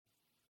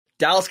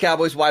Dallas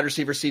Cowboys wide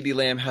receiver CeeDee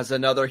Lamb has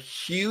another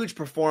huge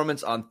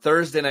performance on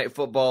Thursday Night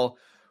Football.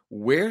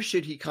 Where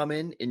should he come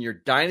in your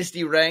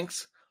Dynasty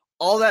ranks?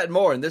 All that and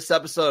more in this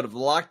episode of the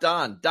Locked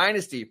On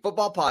Dynasty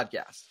Football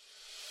Podcast.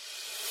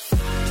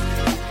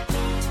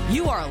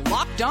 You are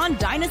Locked On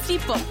Dynasty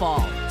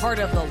Football, part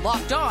of the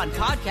Locked On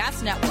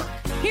Podcast Network.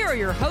 Here are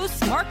your hosts,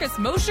 Marcus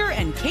Mosher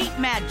and Kate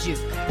Madjuk.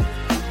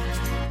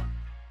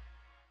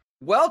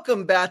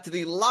 Welcome back to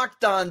the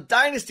Locked On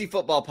Dynasty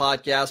Football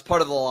Podcast,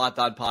 part of the Locked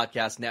On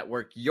Podcast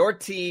Network, your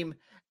team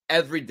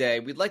every day.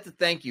 We'd like to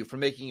thank you for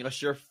making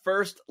us your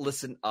first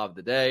listen of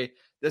the day.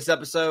 This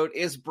episode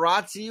is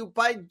brought to you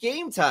by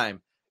Game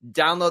Time.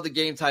 Download the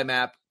Game Time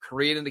app,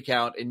 create an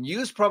account, and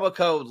use promo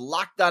code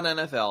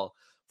LOCKEDONNFL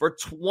for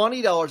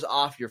 $20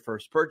 off your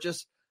first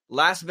purchase.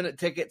 Last-minute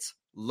tickets,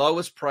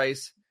 lowest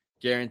price,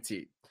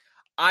 guaranteed.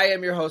 I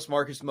am your host,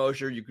 Marcus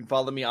Mosher. You can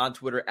follow me on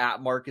Twitter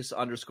at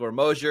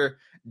Marcus_Mosher.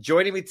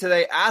 Joining me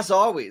today, as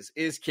always,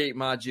 is Kate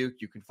Madjuk.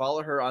 You can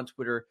follow her on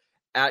Twitter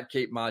at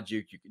Kate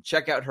Madjuk. You can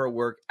check out her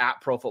work at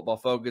Pro Football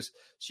Focus.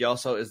 She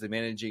also is the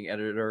managing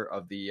editor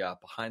of the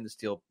Behind the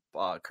Steel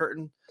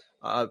Curtain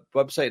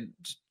website.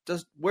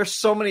 Just wears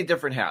so many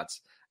different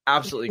hats.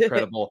 Absolutely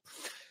incredible.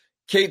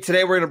 Kate,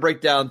 today we're going to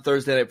break down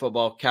Thursday Night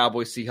Football,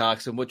 Cowboys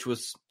Seahawks, and which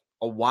was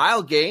a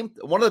wild game.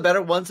 One of the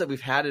better ones that we've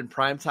had in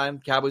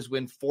primetime. Cowboys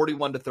win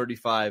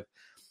 41-35.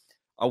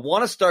 I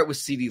want to start with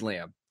CeeDee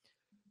Lamb.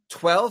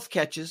 12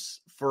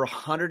 catches for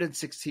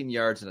 116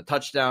 yards and a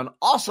touchdown.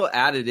 Also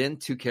added in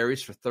 2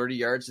 carries for 30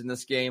 yards in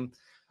this game.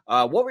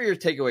 What were your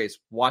takeaways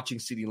watching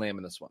CeeDee Lamb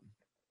in this one?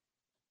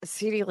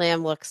 CeeDee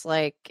Lamb looks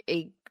like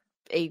a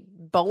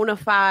bona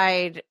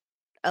fide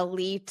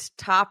elite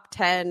top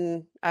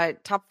 10,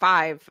 top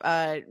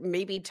 5,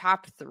 maybe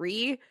top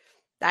 3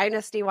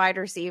 Dynasty wide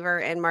receiver.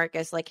 And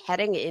Marcus, like,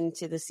 heading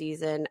into the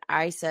season,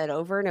 I said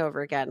over and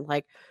over again,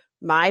 like,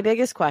 my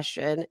biggest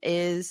question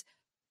is,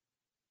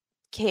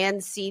 can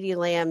CeeDee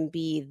Lamb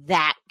be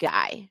that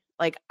guy?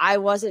 Like, I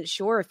wasn't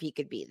sure if he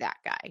could be that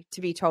guy,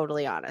 to be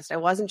totally honest. I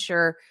wasn't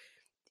sure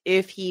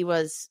if he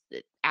was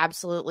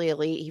absolutely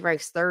elite. He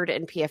ranks 3rd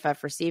in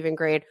PFF receiving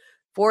grade,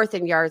 4th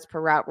in yards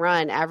per route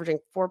run, averaging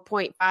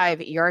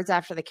 4.5 yards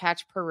after the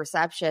catch per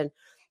reception.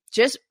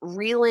 Just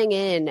reeling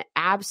in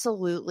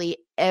absolutely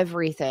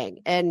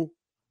everything. And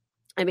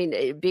I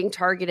mean, being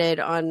targeted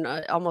on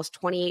almost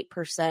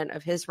 28%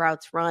 of his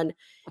routes run,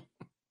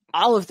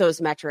 all of those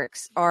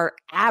metrics are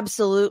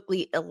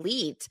absolutely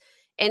elite.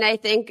 And I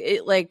think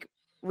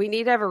we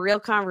need to have a real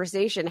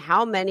conversation.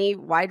 How many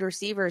wide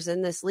receivers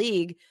in this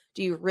league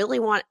do you really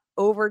want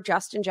over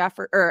Justin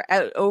Jefferson or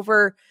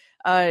over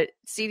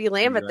CeeDee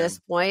Lamb at this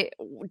point?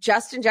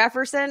 Justin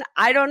Jefferson,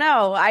 I don't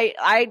know.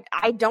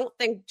 I don't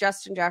think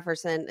Justin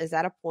Jefferson is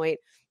at a point.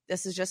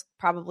 This is just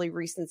probably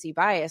recency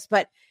bias,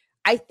 but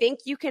I think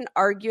you can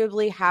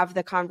arguably have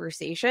the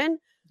conversation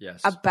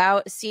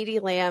about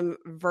CeeDee Lamb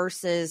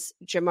versus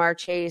Jamar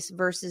Chase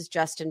versus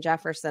Justin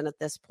Jefferson at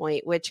this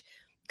point, which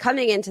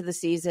coming into the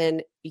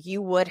season,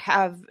 you would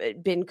have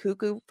been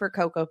cuckoo for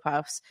Cocoa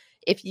Puffs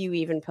if you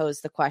even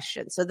posed the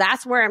question. So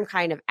that's where I'm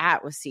kind of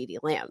at with CeeDee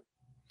Lamb.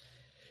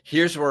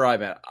 Here's where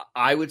I'm at.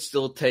 I would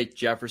still take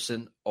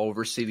Jefferson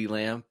over CeeDee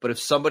Lamb, but if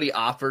somebody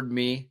offered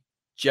me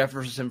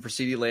Jefferson for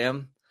CeeDee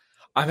Lamb,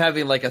 I'm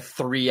having like a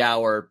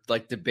 3-hour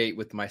debate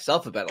with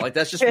myself about it. Like,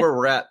 that's just where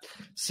we're at.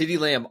 CeeDee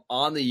Lamb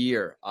on the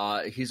year,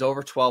 he's over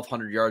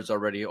 1,200 yards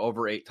already,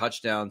 over 8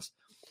 touchdowns.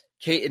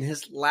 Kate, in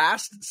his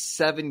last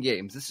 7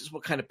 games, this is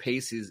what kind of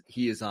pace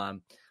he is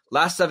on.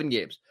 Last 7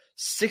 games,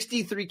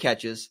 63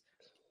 catches,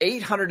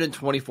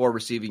 824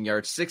 receiving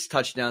yards, 6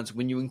 touchdowns.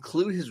 When you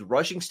include his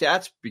rushing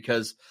stats,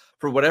 because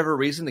for whatever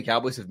reason, the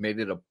Cowboys have made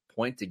it a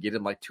point to get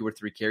him like 2 or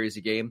 3 carries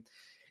a game,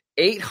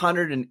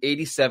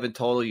 887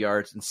 total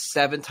yards and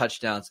 7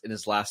 touchdowns in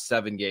his last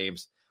 7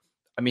 games.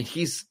 I mean,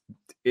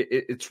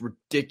 it's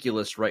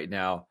ridiculous right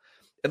now.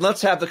 And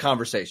let's have the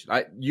conversation.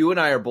 You and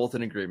I are both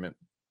in agreement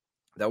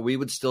that we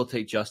would still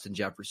take Justin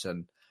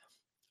Jefferson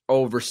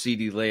over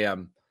CeeDee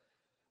Lamb.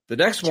 The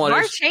next one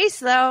is Chase,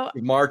 though.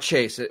 Jamar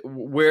Chase.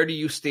 Where do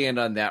you stand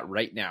on that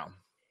right now?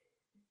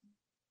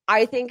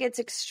 I think it's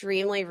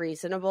extremely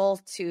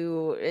reasonable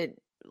to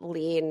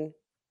lean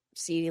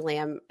CeeDee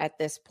Lamb at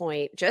this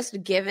point,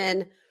 just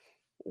given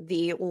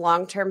the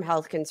long-term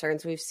health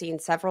concerns. We've seen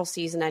several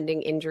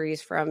season-ending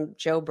injuries from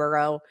Joe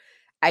Burrow.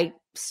 I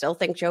still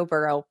think Joe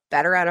Burrow,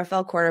 better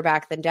NFL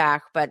quarterback than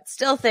Dak, but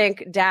still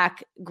think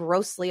Dak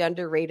grossly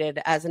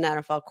underrated as an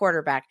NFL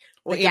quarterback.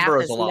 Well,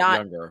 Burrow's a lot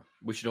younger.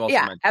 We should also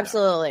mention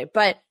absolutely.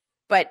 That.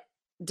 But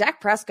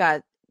Dak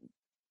Prescott,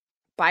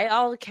 by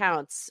all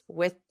accounts,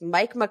 with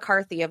Mike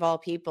McCarthy of all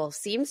people,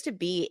 seems to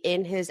be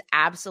in his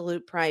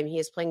absolute prime. He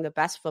is playing the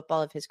best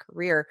football of his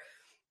career.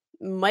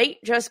 Might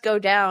just go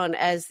down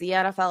as the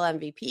NFL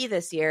MVP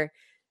this year.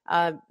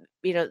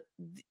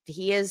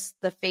 He is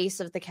the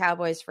face of the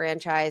Cowboys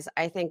franchise.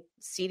 I think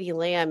CeeDee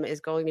Lamb is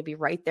going to be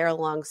right there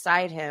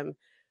alongside him.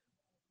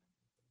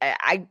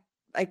 I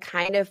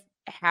kind of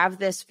have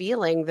this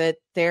feeling that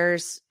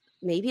there's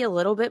maybe a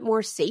little bit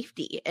more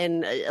safety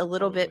and a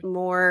little bit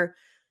more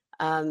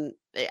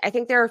I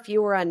think there are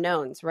fewer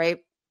unknowns, right?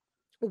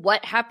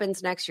 What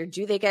happens next year?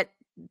 Do they get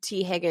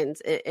T.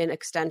 Higgins an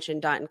extension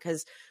done?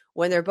 Because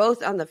when they're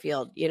both on the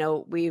field,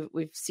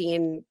 we've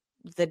seen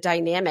the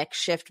dynamic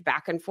shift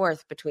back and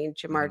forth between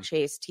Jamar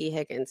Chase, T.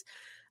 Higgins.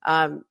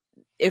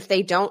 If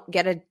they don't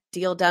get a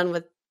deal done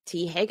with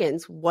T.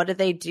 Higgins, what do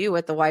they do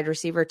at the wide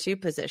receiver 2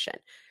 position?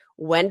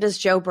 When does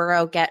Joe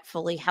Burrow get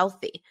fully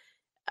healthy?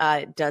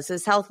 Does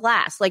his health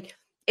last? Like,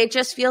 it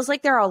just feels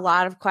like there are a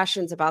lot of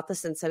questions about the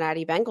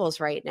Cincinnati Bengals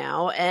right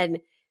now.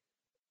 And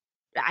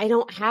I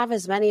don't have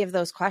as many of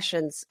those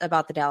questions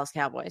about the Dallas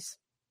Cowboys.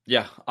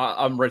 Yeah,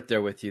 I'm right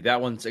there with you.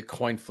 That one's a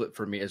coin flip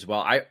for me as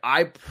well.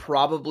 I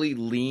probably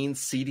lean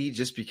CeeDee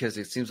just because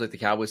it seems like the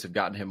Cowboys have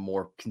gotten him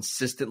more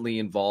consistently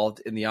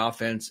involved in the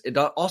offense. It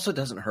also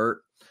doesn't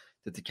hurt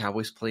that the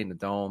Cowboys play in the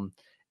Dome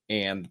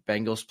and the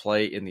Bengals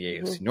play in the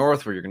AFC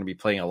North, where you're going to be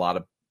playing a lot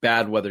of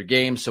bad weather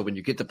games. So when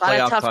you get to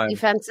playoff time,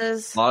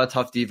 defenses. A lot of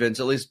tough defense,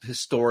 at least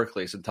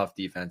historically, some tough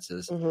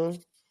defenses.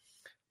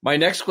 My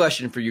next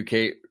question for you,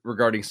 Kate,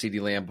 regarding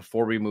CeeDee Lamb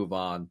before we move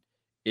on,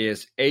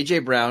 is A.J.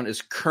 Brown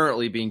is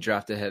currently being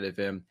drafted ahead of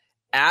him,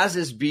 as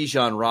is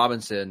Bijan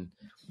Robinson.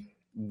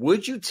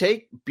 Would you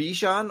take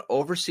Bijan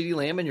over CeeDee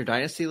Lamb in your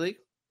Dynasty League?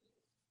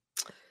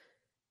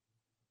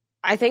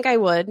 I think I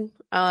would,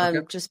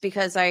 just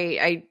because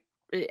I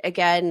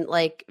again,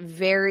 like,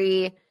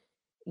 very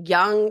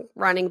young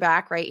running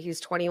back, right? He's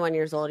 21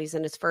 years old. He's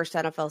in his first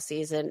NFL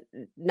season,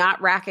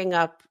 not racking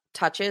up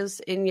touches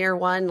in year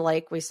one,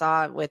 like we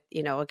saw with,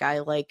 a guy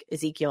like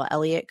Ezekiel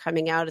Elliott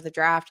coming out of the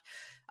draft,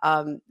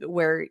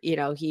 where,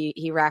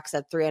 he racks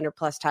up 300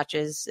 plus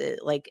touches,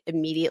 like,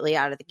 immediately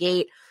out of the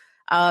gate.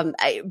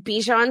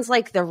 Bijan's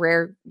like the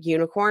rare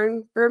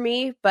unicorn for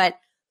me, but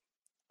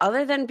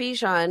other than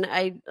Bijan,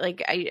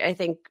 I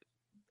think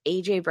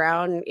AJ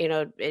Brown,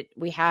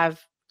 we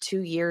have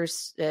 2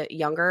 years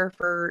younger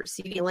for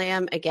CeeDee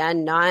Lamb.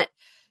 Again, not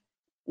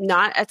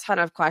a ton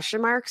of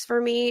question marks for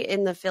me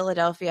in the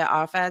Philadelphia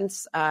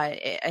offense.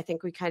 I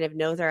think we kind of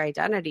know their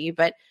identity,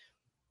 but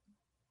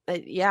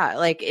yeah,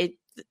 like,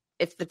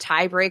 if the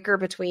tiebreaker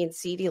between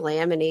CeeDee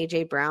Lamb and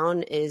AJ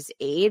Brown is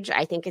age,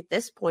 I think at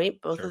this point,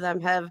 both of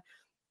them have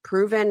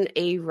proven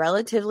a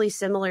relatively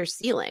similar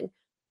ceiling.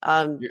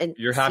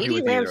 You're happy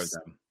with either of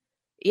them.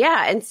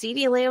 Yeah, and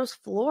CeeDee Lamb's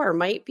floor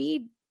might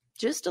be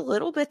just a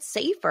little bit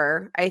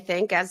safer, I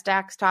think, as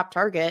Dak's top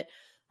target.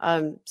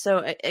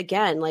 So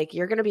again, like,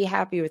 you're going to be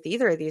happy with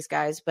either of these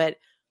guys, but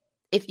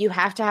if you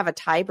have to have a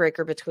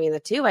tiebreaker between the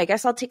two, I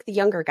guess I'll take the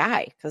younger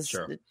guy, because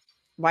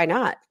why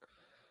not?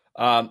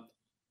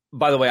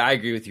 By the way, I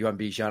agree with you on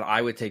Bijan.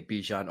 I would take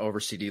Bijan over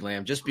CeeDee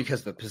Lamb just because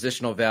of the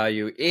positional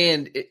value.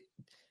 And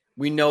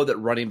we know that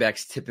running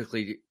backs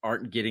typically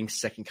aren't getting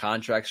second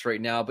contracts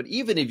right now. But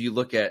even if you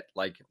look at,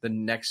 like, the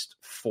next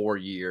 4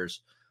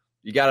 years,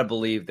 you got to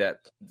believe that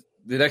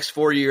the next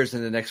 4 years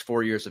and the next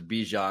 4 years of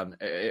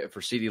Bijan for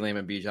CeeDee Lamb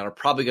and Bijan are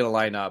probably going to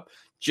line up.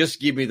 Just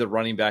give me the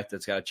running back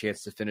that's got a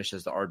chance to finish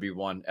as the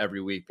RB1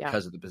 every week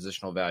because of the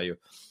positional value.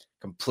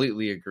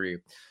 Completely agree.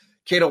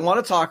 Kate, I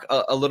want to talk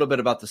a little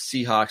bit about the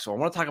Seahawks. So I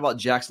want to talk about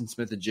Jackson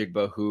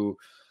Smith-Njigba, who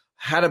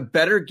had a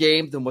better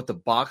game than what the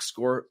box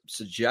score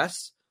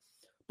suggests.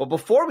 But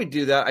before we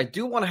do that, I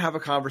do want to have a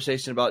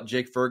conversation about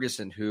Jake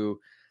Ferguson, who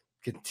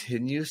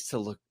continues to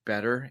look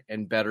better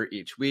and better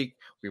each week.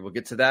 We will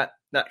get to that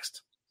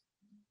next.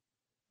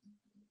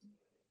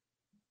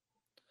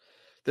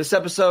 This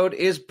episode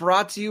is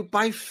brought to you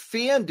by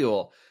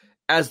FanDuel.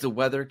 As the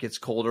weather gets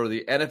colder,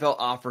 the NFL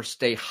offers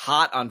stay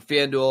hot on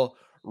FanDuel.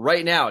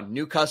 Right now,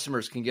 new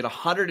customers can get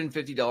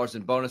 $150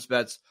 in bonus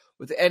bets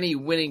with any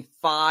winning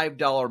 $5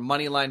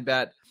 moneyline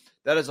bet.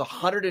 That is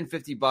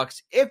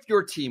 $150 if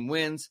your team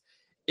wins.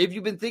 If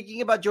you've been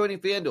thinking about joining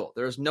FanDuel,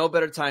 there is no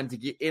better time to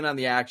get in on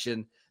the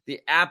action.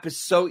 The app is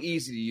so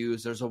easy to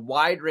use. There's a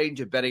wide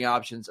range of betting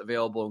options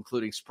available,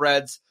 including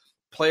spreads,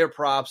 player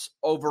props,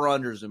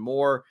 over-unders, and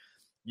more.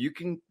 You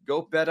can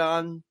go bet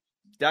on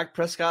Dak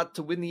Prescott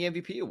to win the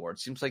MVP award.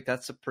 Seems like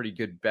that's a pretty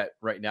good bet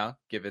right now,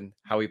 given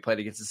how he played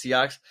against the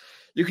Seahawks.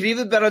 You could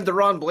even bet on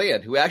Deron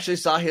Bland, who actually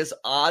saw his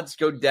odds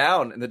go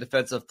down in the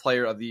Defensive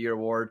Player of the Year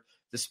award,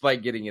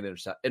 despite getting an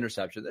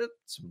interception. There's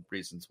some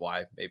reasons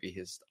why maybe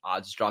his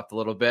odds dropped a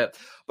little bit.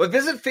 But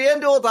visit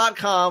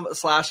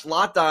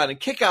FanDuel.com/LockedOn and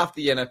kick off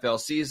the NFL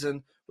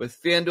season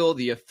with FanDuel,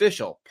 the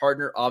official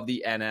partner of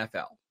the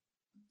NFL.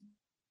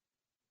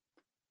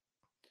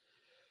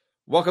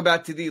 Welcome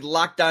back to the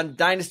Locked On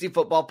Dynasty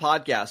Football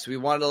Podcast. We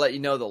wanted to let you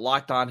know that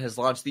Locked On has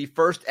launched the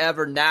first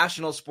ever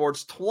national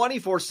sports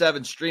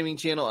 24/7 streaming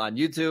channel on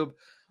YouTube.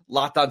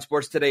 Locked On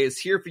Sports Today is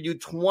here for you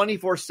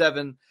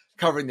 24/7,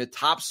 covering the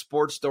top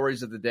sports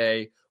stories of the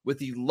day with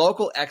the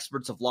local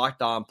experts of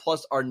Locked On,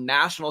 plus our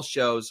national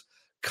shows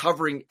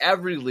covering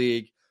every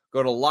league.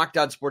 Go to Locked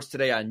On Sports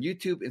Today on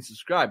YouTube and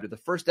subscribe to the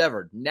first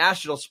ever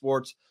national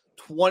sports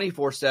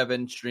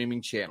 24/7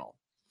 streaming channel.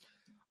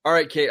 All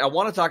right, Kate, I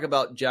want to talk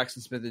about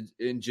Jackson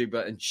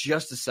Smith-Njigba in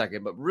just a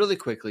second, but really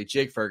quickly,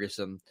 Jake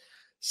Ferguson,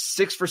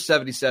 6 for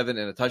 77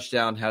 and a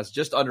touchdown, has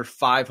just under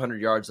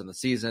 500 yards on the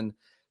season,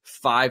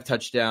 5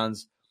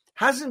 touchdowns.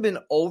 hasn't been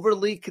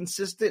overly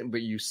consistent,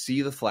 but you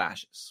see the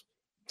flashes.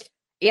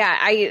 Yeah,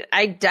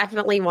 I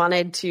definitely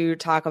wanted to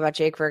talk about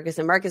Jake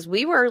Ferguson. Marcus,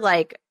 we were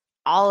like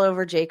all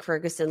over Jake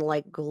Ferguson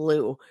like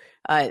glue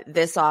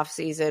this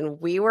offseason.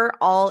 We were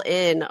all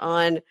in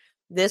on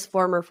this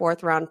former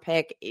 4th-round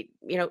pick.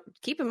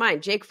 Keep in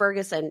mind, Jake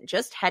Ferguson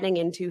just heading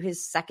into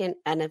his 2nd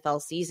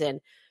NFL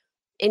season,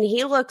 and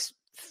he looks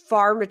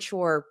far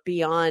mature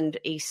beyond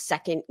a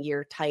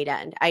 2nd-year tight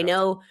end. I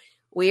know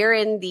we're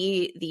in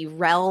the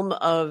realm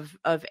of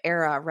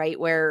era, right,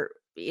 where,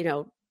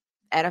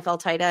 NFL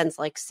tight ends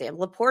like Sam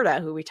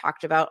Laporta, who we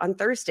talked about on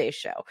Thursday's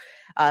show,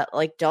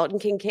 like Dalton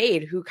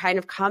Kincaid, who kind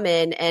of come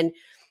in and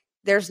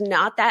there's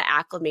not that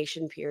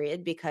acclimation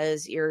period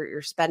because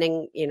you're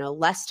spending,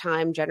 less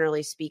time,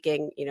 generally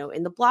speaking,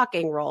 in the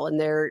blocking role, and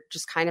they're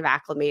just kind of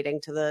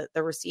acclimating to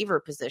the receiver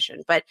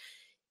position. But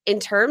in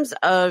terms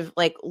of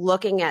like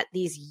looking at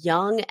these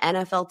young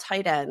NFL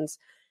tight ends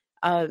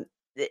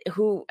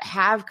who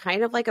have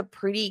kind of like a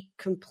pretty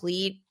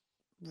complete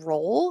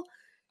role,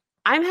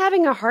 I'm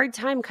having a hard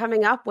time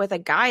coming up with a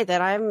guy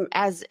that I'm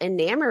as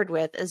enamored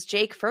with as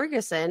Jake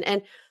Ferguson.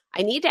 And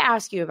I need to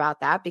ask you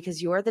about that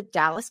because you're the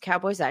Dallas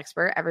Cowboys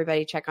expert.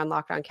 Everybody check on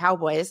Locked On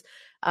Cowboys.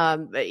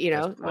 I'm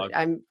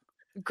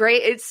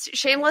great. It's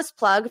shameless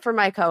plug for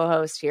my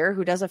co-host here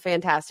who does a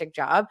fantastic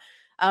job.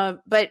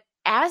 But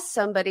as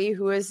somebody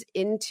who is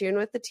in tune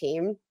with the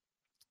team,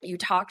 you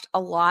talked a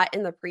lot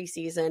in the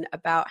preseason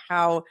about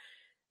how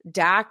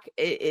Dak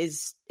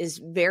is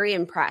very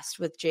impressed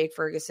with Jake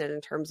Ferguson in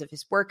terms of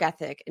his work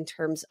ethic, in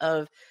terms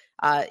of,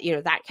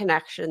 that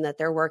connection that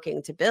they're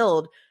working to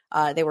build.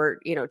 They were,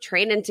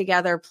 training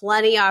together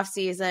plenty off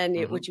season,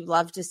 which you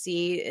love to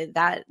see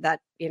that,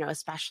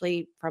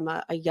 especially from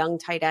a young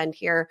tight end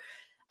here.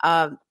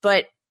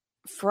 But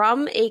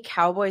from a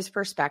Cowboys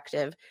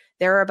perspective,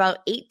 there are about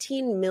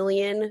 18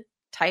 million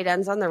tight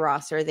ends on the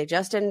roster. They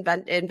just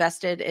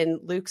invested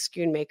in Luke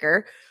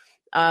Schoonmaker.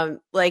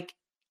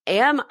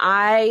 Am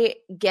I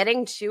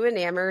getting too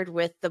enamored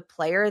with the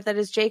player that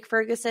is Jake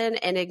Ferguson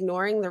and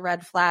ignoring the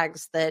red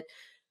flags that,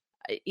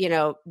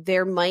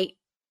 there might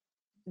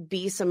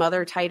be some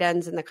other tight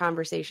ends in the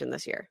conversation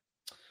this year?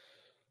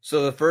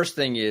 So the first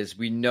thing is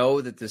we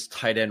know that this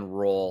tight end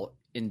role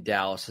in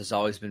Dallas has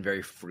always been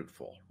very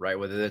fruitful, right?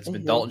 Whether it's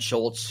been Dalton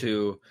Schultz,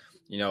 who,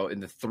 in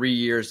the 3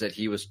 years that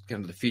he was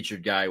kind of the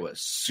featured guy, was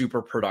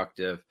super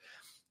productive.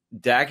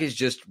 Dak is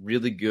just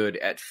really good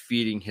at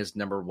feeding his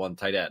number one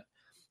tight end.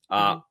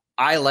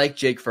 I like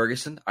Jake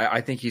Ferguson.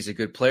 I think he's a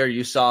good player.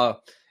 You saw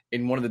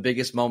in one of the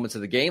biggest moments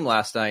of the game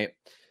last night,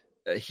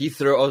 he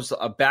throws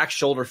a back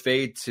shoulder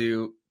fade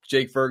to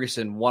Jake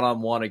Ferguson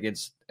one-on-one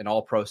against an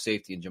all-pro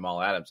safety in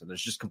Jamal Adams, and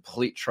there's just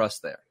complete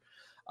trust there.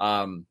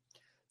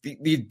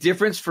 The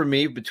difference for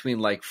me between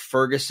like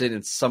Ferguson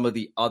and some of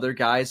the other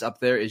guys up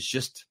there is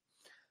just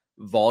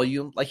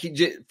volume. Like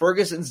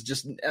Ferguson's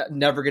just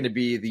never going to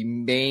be the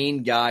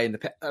main guy in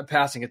the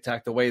passing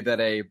attack the way that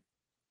a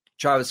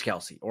Travis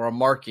Kelce or a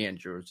Mark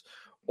Andrews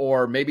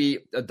or maybe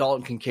a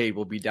Dalton Kincaid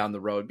will be down the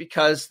road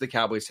because the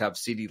Cowboys have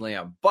CeeDee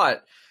Lamb.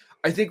 But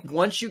I think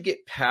once you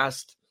get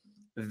past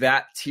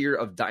that tier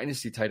of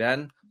dynasty tight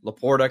end,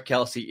 Laporta,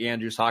 Kelce,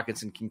 Andrews,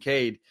 Hawkinson,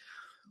 Kincaid,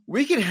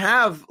 we can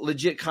have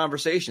legit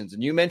conversations.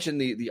 And you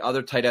mentioned the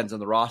other tight ends on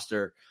the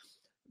roster.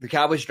 The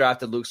Cowboys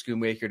drafted Luke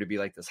Schoonmaker to be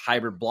like this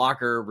hybrid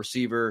blocker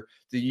receiver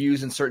to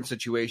use in certain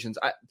situations.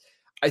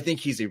 I think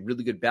he's a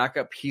really good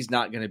backup. He's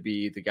not going to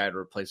be the guy to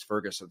replace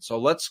Ferguson. So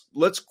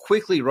let's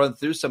quickly run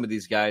through some of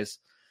these guys.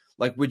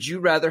 Like, would you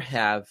rather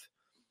have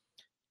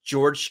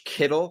George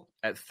Kittle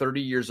at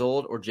 30 years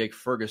old or Jake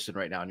Ferguson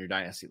right now in your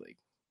dynasty league?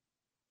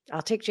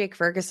 I'll take Jake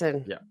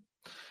Ferguson. Yeah.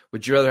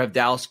 Would you rather have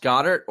Dallas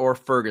Goedert or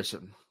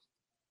Ferguson?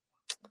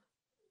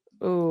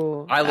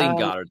 Ooh, I lean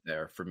Goddard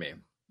there for me.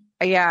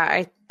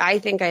 Yeah, I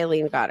think I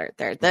lean Goddard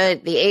there.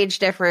 The age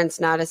difference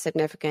not as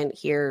significant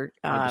here,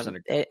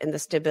 and the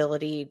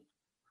stability.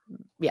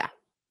 Yeah.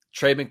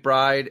 Trey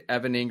McBride,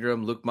 Evan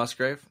Ingram, Luke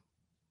Musgrave.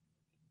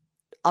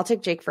 I'll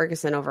take Jake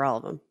Ferguson over all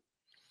of them.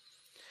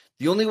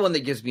 The only one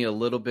that gives me a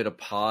little bit of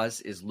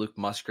pause is Luke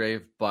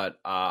Musgrave, but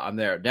I'm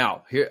there.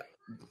 Now, here,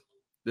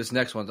 this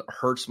next one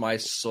hurts my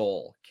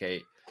soul,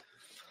 Kate.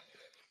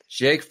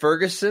 Jake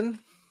Ferguson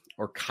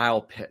or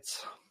Kyle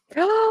Pitts?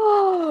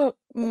 Oh,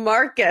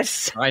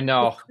 Marcus. I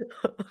know.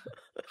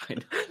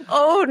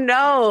 Oh,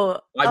 no.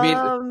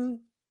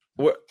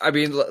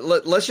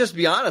 Let's just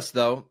be honest,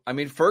 though. I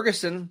mean,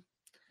 Ferguson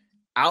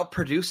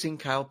outproducing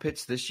Kyle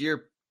Pitts this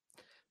year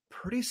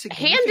pretty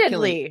significantly.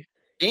 Handedly.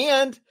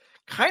 And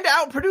kind of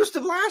outproduced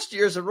him last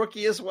year as a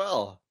rookie as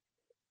well.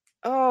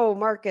 Oh,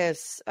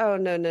 Marcus. Oh,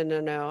 no.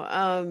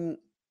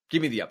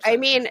 Give me the upside. I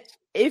mean,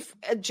 if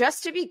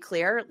just to be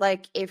clear,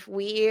 like if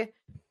we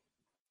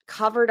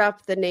covered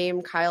up the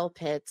name Kyle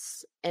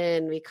Pitts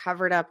and we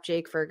covered up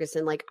Jake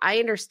Ferguson, like I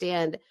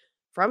understand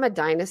from a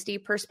dynasty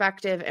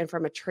perspective and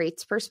from a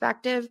traits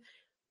perspective,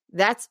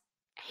 that's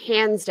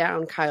hands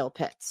down Kyle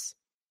Pitts.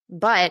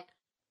 But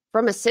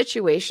from a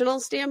situational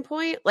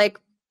standpoint, like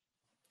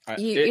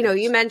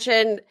you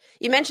mentioned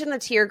the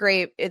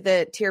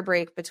tier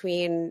break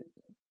between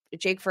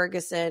Jake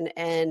Ferguson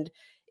and,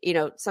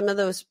 some of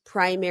those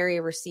primary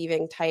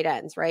receiving tight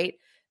ends, right?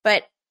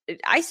 But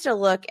I still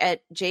look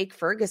at Jake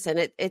Ferguson.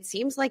 It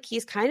seems like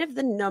he's kind of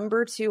the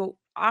number 2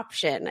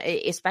 option,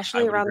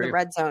 especially around the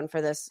red zone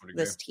for this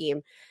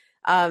team.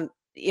 I'm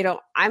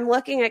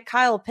looking at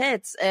Kyle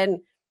Pitts, and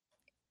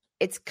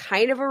it's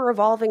kind of a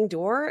revolving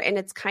door, and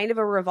it's kind of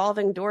a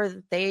revolving door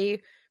that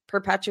they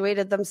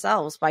perpetuated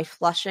themselves by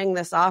flushing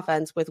this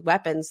offense with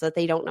weapons that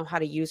they don't know how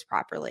to use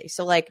properly.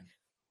 So,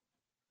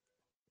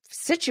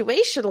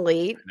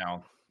 situationally,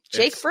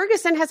 Jake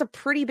Ferguson has a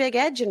pretty big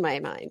edge in my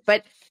mind.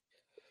 But,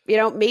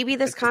 maybe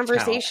this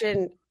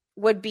conversation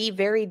would be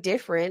very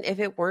different if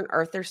it weren't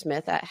Arthur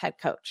Smith at head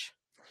coach.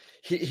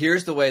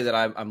 Here's the way that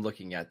I'm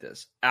looking at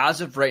this.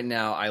 As of right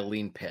now, I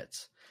lean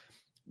Pitts.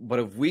 But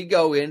if we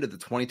go into the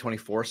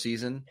 2024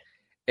 season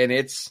and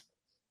it's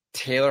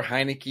Taylor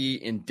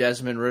Heineke and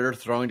Desmond Ridder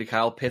throwing to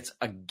Kyle Pitts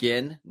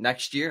again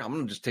next year, I'm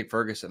going to just take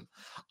Ferguson.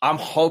 I'm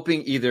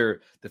hoping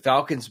either the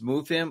Falcons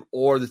move him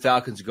or the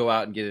Falcons go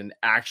out and get an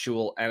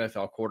actual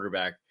NFL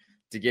quarterback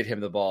to get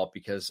him the ball,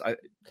 because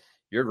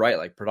you're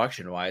right.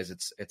 Production-wise,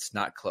 it's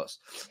not close.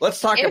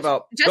 Let's talk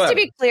about – just to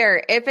be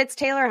clear, if it's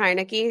Taylor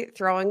Heineke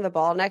throwing the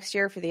ball next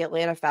year for the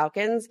Atlanta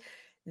Falcons,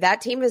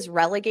 that team is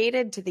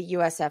relegated to the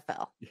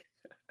USFL.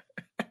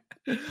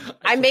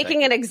 I'm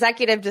making an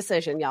executive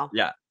decision, y'all.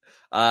 Yeah.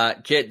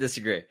 Can't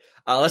disagree.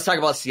 Let's talk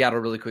about Seattle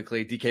really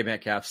quickly. DK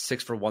Metcalf,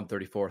 6 for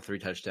 134, 3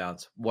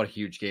 touchdowns. What a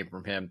huge game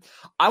from him.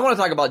 I want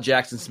to talk about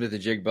Jackson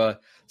Smith-Njigba,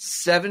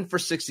 7 for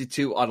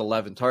 62 on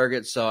 11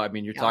 targets. So,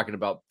 you're talking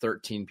about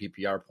 13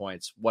 PPR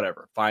points,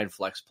 whatever. Fine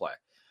flex play.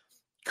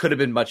 Could have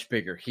been much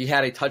bigger. He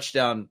had a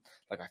touchdown,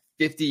 a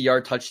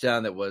 50-yard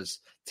touchdown that was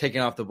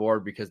taken off the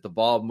board because the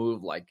ball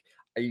moved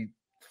a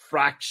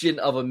fraction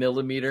of a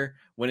millimeter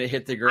when it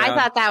hit the ground. I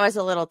thought that was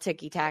a little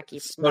ticky-tacky.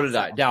 So did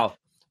I. Now,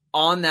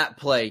 on that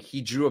play,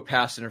 he drew a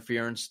pass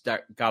interference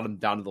that got him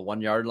down to the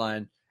 1 yard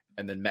line,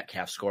 and then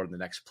Metcalf scored in the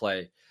next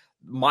play.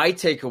 My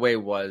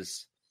takeaway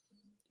was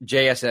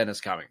JSN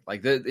is coming.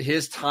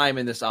 His time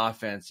in this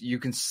offense, you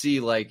can see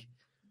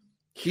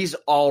he's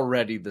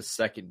already the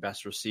second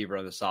best receiver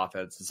on this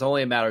offense. It's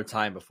only a matter of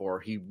time before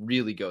he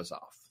really goes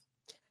off.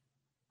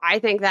 I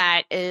think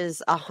that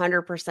is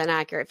 100%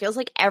 accurate. It feels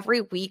like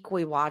every week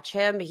we watch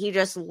him, he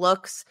just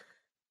looks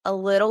a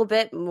little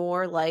bit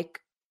more like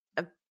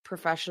a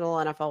professional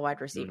NFL wide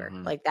receiver.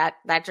 Mm-hmm.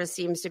 That just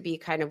seems to be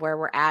kind of where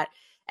we're at.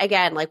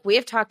 Again, we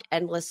have talked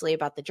endlessly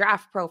about the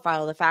draft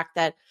profile, the fact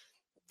that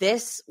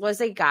this was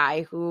a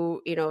guy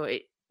who,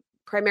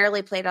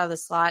 primarily played out of the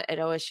slot at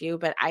OSU,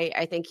 but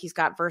I think he's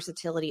got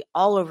versatility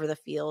all over the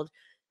field.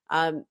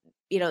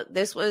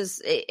 This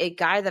was a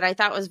guy that I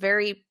thought was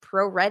very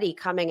pro-ready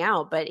coming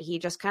out, but he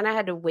just kind of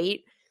had to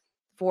wait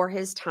for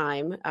his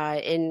time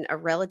in a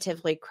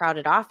relatively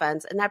crowded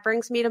offense. And that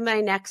brings me to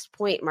my next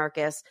point,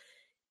 Marcus.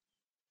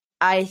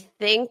 I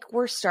think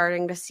we're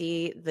starting to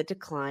see the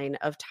decline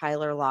of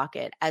Tyler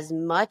Lockett. As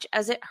much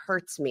as it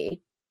hurts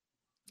me,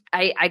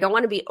 I don't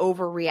want to be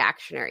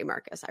overreactionary,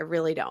 Marcus. I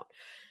really don't.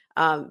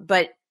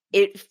 But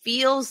it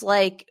feels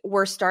like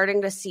we're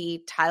starting to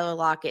see Tyler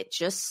Lockett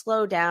just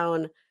slow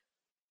down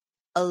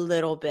a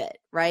little bit,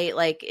 right?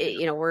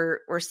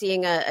 We're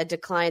seeing a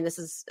decline. This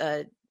is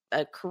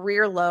a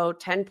career low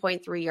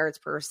 10.3 yards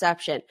per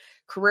reception,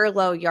 career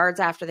low yards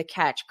after the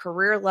catch,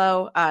 career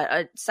low,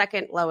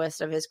 second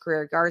lowest of his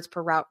career yards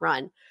per route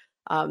run,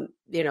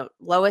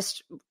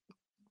 lowest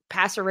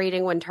passer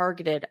rating when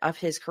targeted of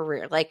his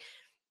career.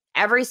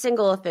 Every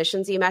single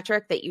efficiency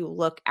metric that you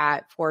look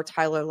at for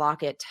Tyler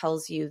Lockett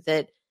tells you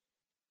that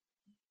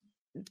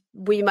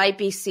we might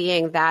be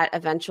seeing that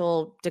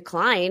eventual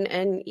decline.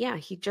 And yeah,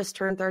 he just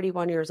turned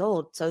 31 years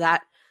old. So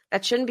that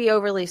shouldn't be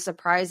overly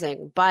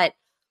surprising, but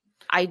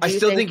I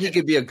still think he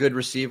could be a good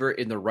receiver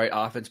in the right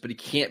offense, but he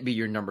can't be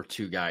your number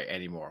 2 guy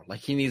anymore.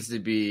 He needs to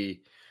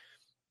be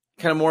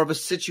kind of more of a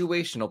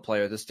situational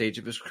player at this stage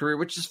of his career,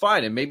 which is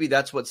fine. And maybe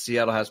that's what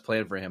Seattle has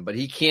planned for him, but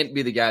he can't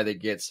be the guy that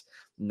gets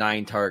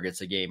 9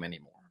 targets a game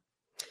anymore.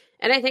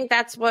 And I think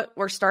that's what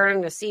we're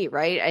starting to see,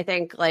 right? I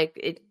think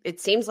it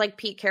seems like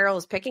Pete Carroll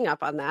is picking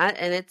up on that.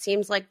 And it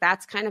seems like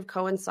that's kind of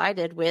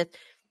coincided with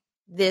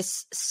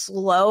this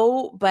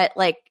slow, but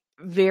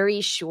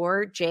very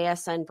sure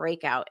JSN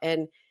breakout.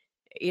 And,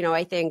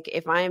 I think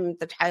if I'm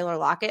the Tyler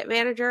Lockett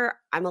manager,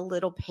 I'm a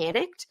little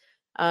panicked.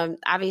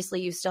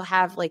 Obviously you still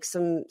have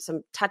some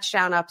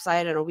touchdown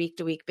upside on a week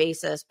to week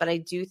basis, but I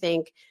do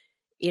think,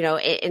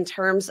 in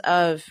terms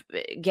of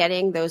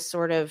getting those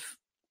sort of,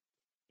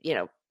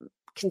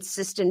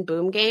 consistent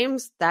boom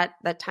games,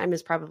 that time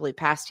is probably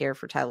past here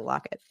for Tyler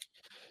Lockett.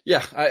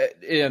 Yeah,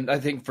 I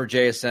think for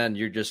JSN,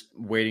 you're just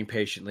waiting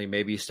patiently.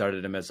 Maybe you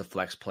started him as a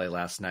flex play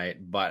last night,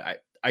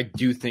 but I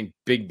do think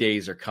big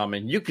days are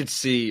coming. You could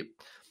see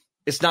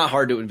it's not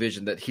hard to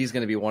envision that he's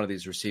going to be one of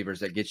these receivers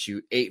that gets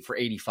you 8 for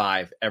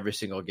 85 every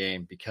single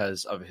game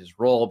because of his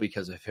role,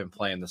 because of him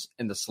playing this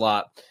in the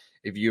slot.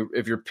 If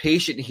you're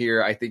patient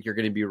here, I think you're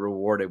going to be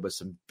rewarded with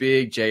some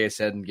big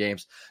JSN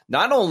games,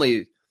 not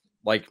only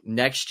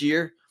next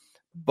year,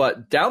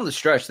 But down the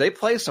stretch, they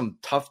play some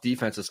tough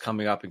defenses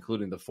coming up,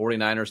 including the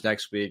 49ers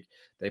next week.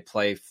 They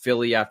play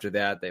Philly after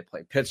that. They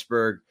play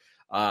Pittsburgh.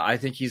 I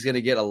think he's going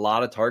to get a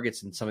lot of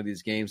targets in some of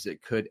these games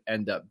that could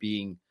end up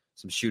being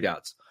some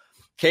shootouts.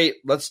 Kate,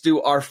 let's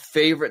do our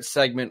favorite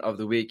segment of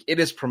the week. It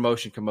is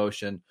Promotion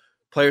Commotion.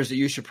 Players that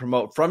you should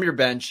promote from your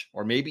bench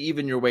or maybe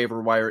even your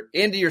waiver wire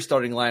into your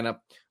starting lineup.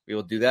 We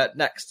will do that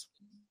next.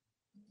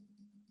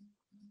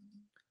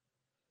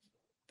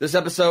 This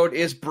episode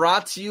is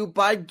brought to you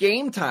by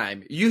Game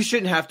Time. You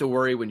shouldn't have to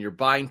worry when you're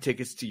buying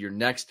tickets to your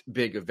next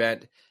big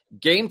event.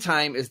 Game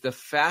Time is the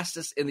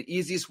fastest and the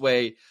easiest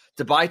way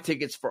to buy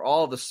tickets for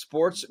all the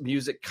sports,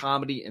 music,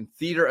 comedy, and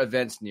theater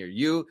events near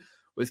you.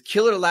 With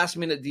killer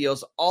last-minute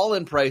deals,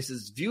 all-in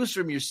prices, views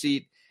from your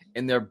seat,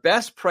 and their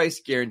best price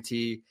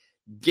guarantee,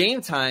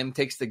 Game Time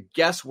takes the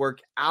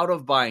guesswork out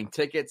of buying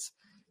tickets.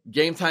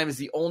 Game Time is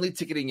the only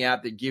ticketing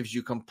app that gives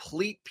you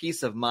complete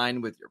peace of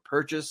mind with your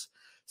purchase.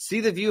 See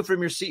the view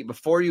from your seat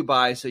before you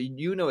buy so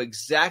you know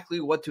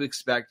exactly what to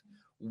expect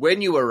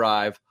when you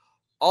arrive.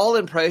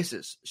 All-in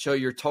prices show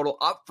your total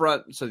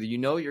upfront so that you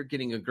know you're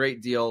getting a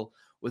great deal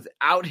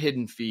without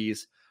hidden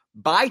fees.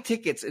 Buy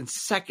tickets in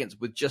seconds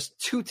with just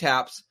 2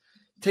 taps.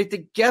 Take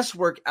the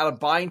guesswork out of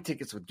buying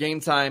tickets with Game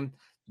Time.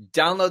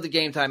 Download the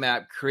Game Time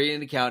app, create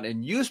an account,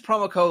 and use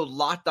promo code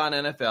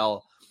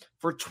LOCKEDONNFL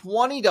for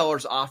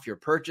 $20 off your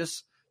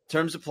purchase.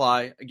 Terms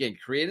apply. Again,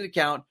 create an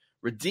account.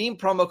 Redeem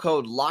promo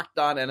code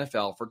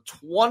LOCKEDONNFL for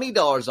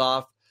 $20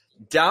 off.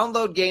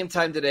 Download Game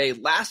Time today.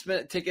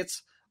 Last-minute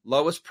tickets,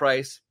 lowest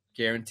price,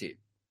 guaranteed.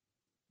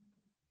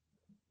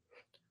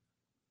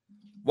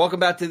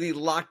 Welcome back to the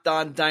Locked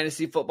On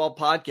Dynasty Football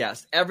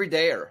Podcast. Every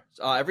day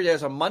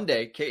is on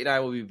Monday. Kate and I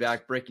will be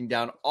back breaking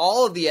down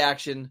all of the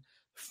action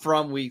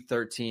from Week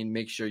 13.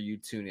 Make sure you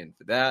tune in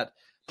for that.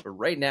 But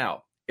right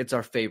now, it's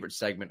our favorite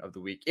segment of the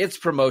week. It's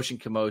Promotion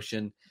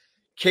Commotion.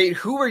 Kate,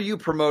 who are you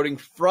promoting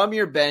from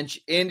your bench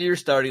into your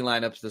starting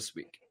lineups this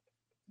week?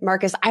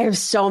 Marcus, I have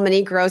so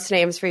many gross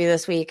names for you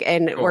this week,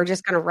 and We're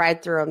just going to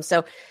ride through them.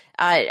 So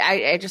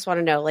I just want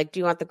to know, do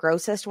you want the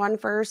grossest one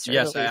first? Or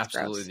yes, I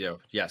absolutely do.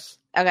 Yes.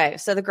 Okay,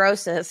 so the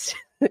grossest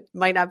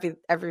might not be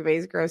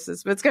everybody's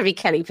grossest, but it's going to be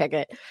Kenny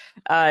Pickett.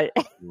 If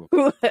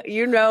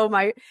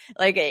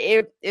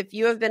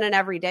you have been an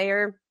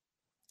everydayer,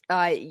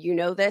 you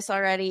know this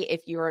already.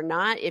 If you are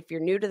not, if you're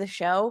new to the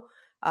show,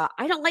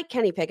 I don't like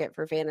Kenny Pickett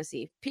for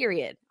fantasy,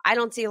 period. I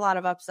don't see a lot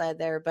of upside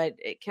there, but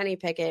Kenny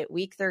Pickett,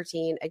 Week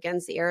 13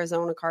 against the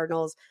Arizona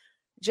Cardinals,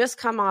 just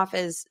come off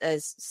as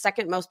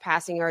second most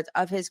passing yards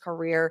of his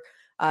career.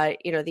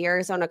 The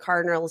Arizona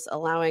Cardinals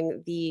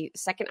allowing the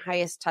second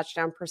highest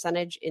touchdown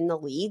percentage in the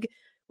league,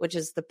 which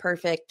is the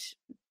perfect,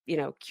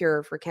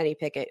 cure for Kenny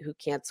Pickett, who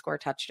can't score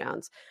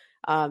touchdowns.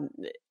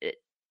 Did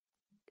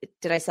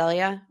I sell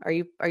you?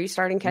 Are you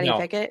starting Kenny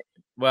Pickett?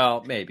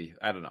 Well, maybe.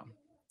 I don't know.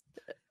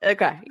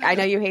 Okay. I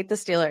know you hate the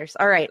Steelers.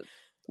 All right.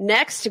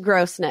 Next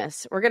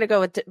grossness. We're going to go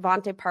with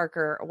Devontae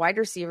Parker, a wide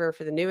receiver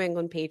for the New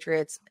England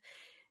Patriots.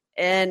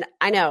 And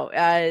I know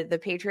the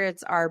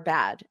Patriots are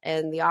bad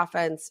and the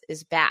offense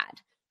is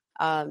bad.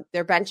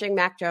 They're benching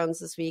Mac Jones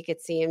this week,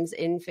 it seems,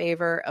 in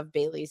favor of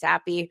Bailey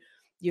Zappi.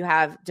 You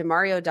have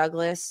Demario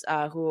Douglas,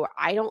 who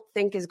I don't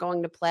think is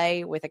going to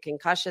play with a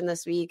concussion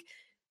this week.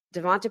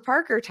 Devontae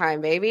Parker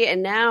time, baby.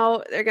 And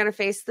now they're going to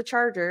face the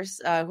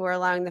Chargers, who are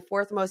allowing the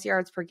 4th most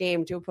yards per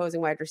game to opposing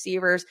wide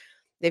receivers.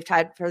 They've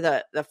tied for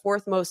the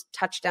 4th most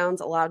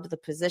touchdowns allowed to the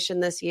position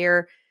this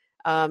year.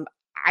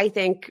 I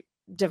think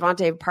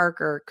Devontae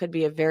Parker could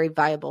be a very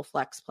viable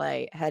flex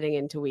play heading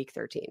into Week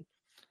 13.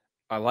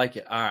 I like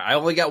it. All right. I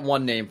only got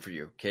one name for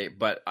you, Kate,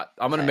 but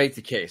I'm going to make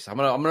the case. I'm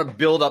going to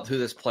build up who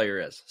this player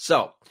is.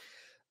 So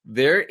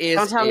there is.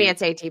 Don't tell me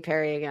it's A.T.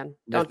 Perry again.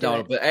 Don't do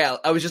it. But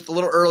I was just a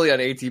little early on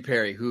A.T.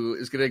 Perry, who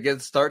is going to get a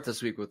start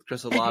this week with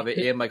Chris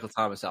Olave and Michael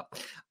Thomas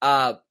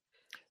out.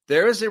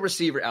 There is a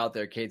receiver out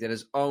there, Kate, that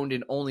is owned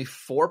in only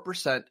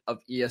 4%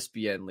 of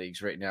ESPN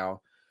leagues right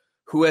now,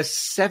 who has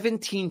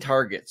 17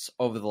 targets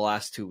over the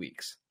last 2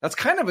 weeks. That's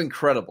kind of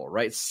incredible,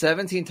 right?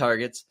 17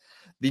 targets.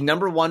 The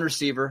number 1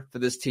 receiver for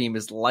this team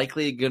is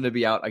likely going to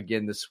be out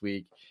again this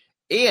week.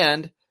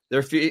 And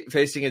they're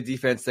facing a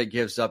defense that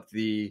gives up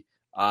the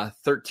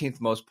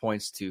 13th most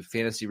points to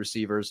fantasy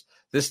receivers.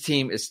 This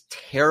team is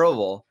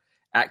terrible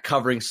at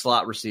covering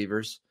slot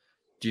receivers.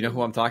 Do you know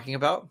who I'm talking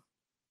about?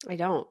 I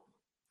don't.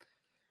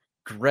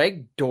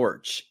 Greg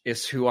Dortch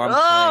is who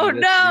I'm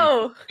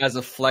playing as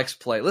a flex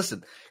play.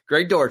 Listen,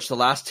 Greg Dortch, the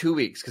last 2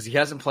 weeks, because he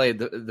hasn't played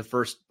the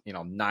first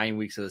 9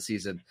 weeks of the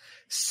season,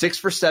 6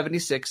 for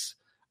 76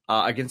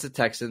 against the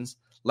Texans.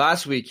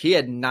 Last week, he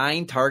had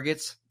 9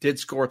 targets, did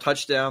score a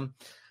touchdown.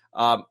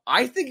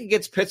 I think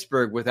against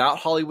Pittsburgh, without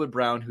Hollywood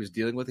Brown, who's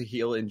dealing with a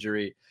heel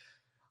injury,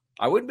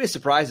 I wouldn't be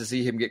surprised to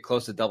see him get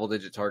close to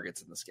double-digit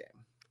targets in this game.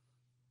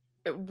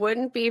 It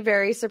wouldn't be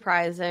very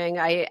surprising.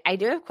 I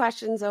do have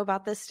questions, though,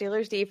 about the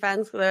Steelers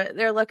defense.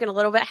 They're looking a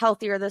little bit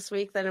healthier this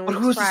week than in weeks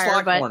who's prior.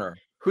 The slot corner?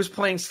 Who's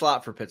playing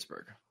slot for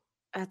Pittsburgh?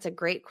 That's a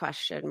great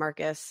question,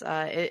 Marcus.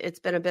 It's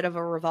been a bit of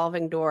a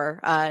revolving door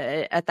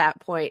at that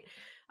point.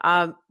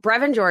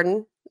 Brevin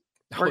Jordan,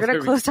 We're going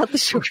to close out the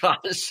show.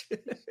 Gosh.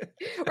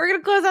 We're going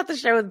to close out the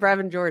show with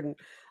Brevin Jordan.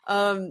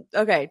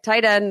 Okay,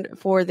 tight end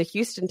for the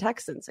Houston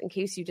Texans, in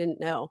case you didn't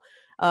know.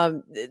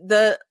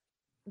 The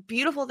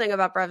beautiful thing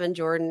about Brevin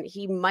Jordan,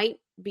 he might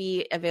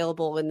be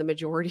available in the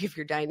majority of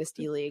your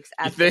dynasty leagues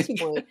at this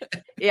point.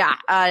 Yeah.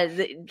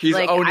 He's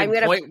owning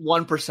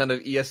 0.1% of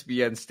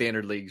ESPN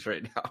standard leagues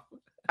right now.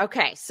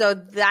 Okay, so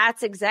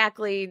that's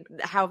exactly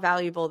how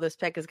valuable this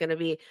pick is going to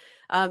be.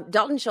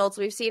 Dalton Schultz,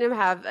 we've seen him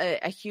have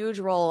a huge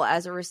role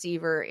as a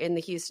receiver in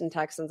the Houston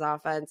Texans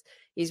offense.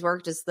 He's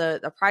worked as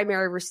the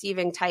primary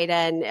receiving tight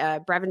end.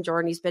 Brevin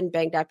Jordan, he's been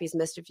banged up. He's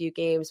missed a few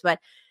games. But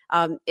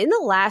in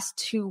the last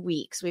 2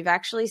 weeks, we've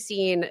actually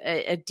seen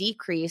a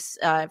decrease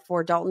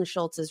for Dalton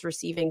Schultz's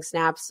receiving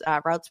snaps,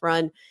 routes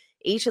run,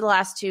 each of the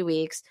last 2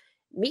 weeks.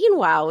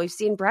 Meanwhile, we've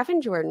seen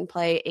Brevin Jordan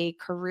play a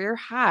career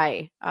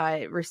high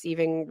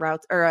receiving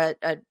routes, or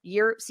a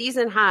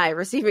season high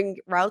receiving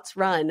routes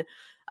run.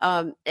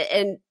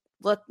 And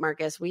look,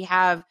 Marcus, we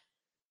have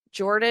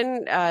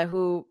Jordan,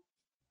 who,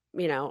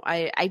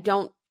 I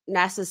don't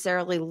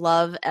necessarily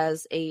love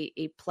as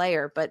a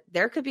player, but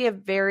there could be a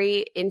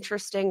very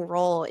interesting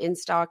role in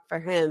stock for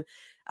him.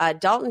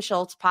 Dalton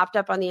Schultz popped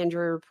up on the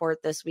injury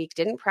report this week,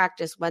 didn't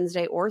practice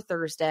Wednesday or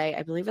Thursday,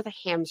 I believe with a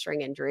hamstring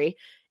injury.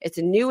 It's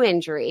a new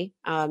injury.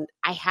 I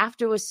have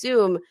to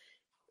assume,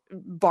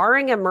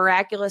 barring a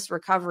miraculous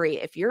recovery,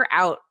 if you're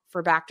out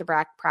for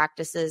back-to-back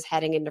practices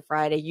heading into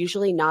Friday,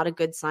 usually not a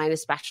good sign,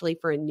 especially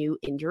for a new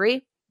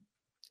injury.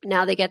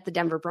 Now they get the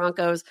Denver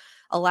Broncos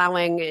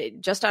allowing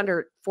just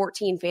under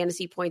 14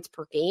 fantasy points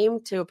per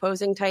game to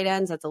opposing tight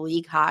ends. That's a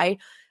league high.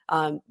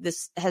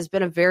 This has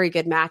been a very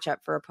good matchup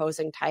for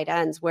opposing tight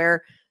ends,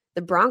 where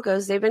the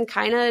Broncos, they've been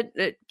kind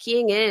of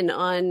keying in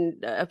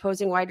on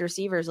opposing wide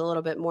receivers a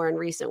little bit more in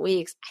recent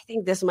weeks. I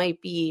think this might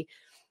be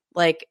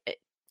like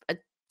a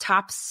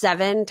top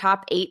 7,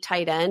 top 8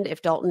 tight end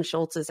if Dalton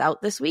Schultz is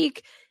out this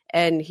week,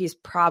 and he's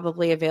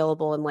probably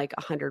available in like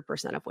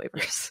 100% of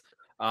waivers.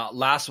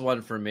 Last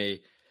one for me.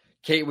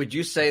 Kate, would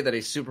you say that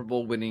a Super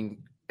Bowl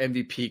winning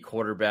MVP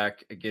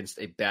quarterback against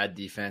a bad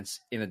defense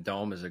in a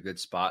dome is a good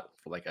spot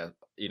for like a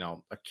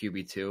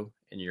QB2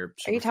 in your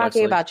Super Are you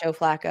talking about Joe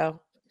Flacco?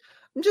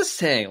 I'm just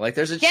saying, like,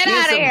 there's a Get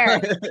chance out of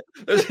here.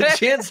 There's a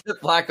chance that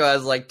Flacco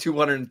has like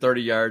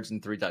 230 yards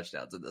and 3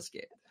 touchdowns in this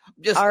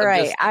game. All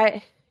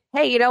right.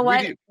 Hey, you know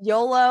what?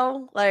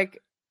 YOLO,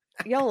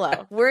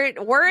 YOLO.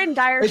 We're in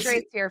dire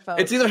straits here,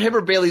 folks. It's either him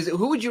or Bailey.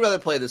 Who would you rather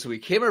play this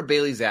week? Him or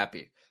Bailey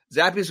Zappi?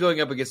 Zappi's going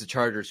up against the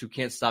Chargers, who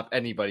can't stop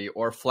anybody,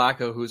 or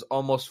Flacco, who's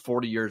almost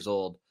 40 years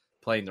old,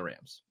 playing the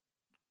Rams.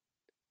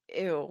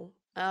 Ew.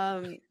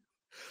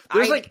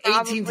 There's like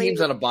 18 teams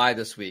on a bye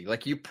this week.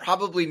 Like, you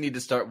probably need to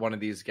start one of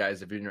these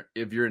guys if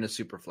you're in a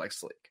super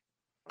flex league.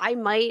 I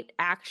might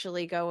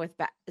actually go with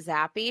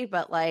Zappi,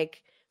 but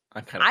like,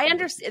 I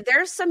understand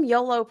there's some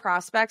YOLO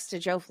prospects to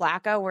Joe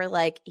Flacco where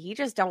like he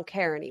just don't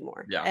care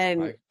anymore. Yeah,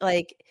 and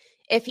like,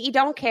 if he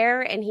don't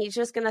care and he's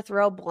just going to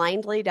throw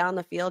blindly down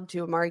the field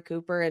to Amari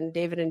Cooper and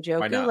David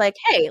Njoku, like,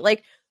 hey,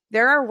 like,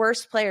 there are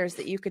worse players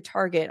that you could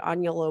target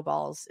on YOLO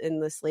balls in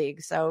this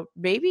league. So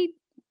maybe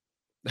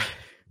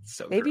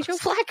maybe Joe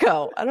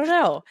Flacco. I don't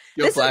know.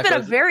 This has been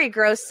a very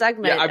gross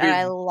segment, and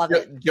I love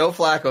it. Joe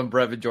Flacco and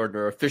Brevin Jordan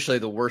are officially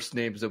the worst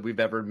names that we've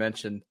ever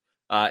mentioned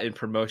in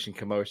promotion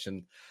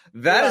commotion.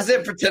 That is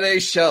it for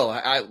today's show.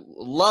 I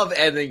love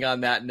ending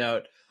on that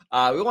note.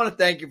 We want to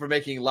thank you for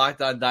making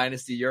Locked On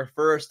Dynasty your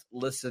first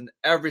listen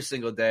every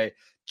single day.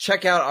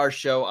 Check out our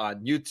show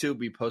on YouTube.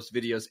 We post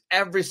videos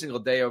every single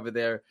day over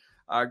there.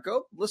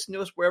 Go listen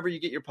to us wherever you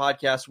get your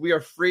podcasts. We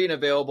are free and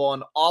available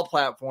on all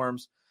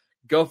platforms.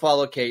 Go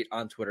follow Kate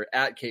on Twitter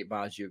at Kate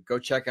Maju. Go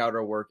check out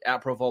our work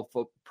at Pro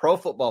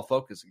Football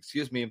Focus,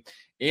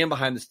 and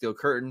Behind the Steel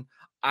Curtain.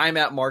 I'm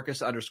at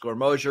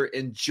Marcus_Mosier.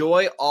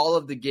 Enjoy all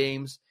of the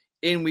games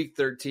in Week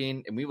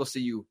 13, and we will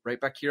see you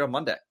right back here on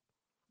Monday.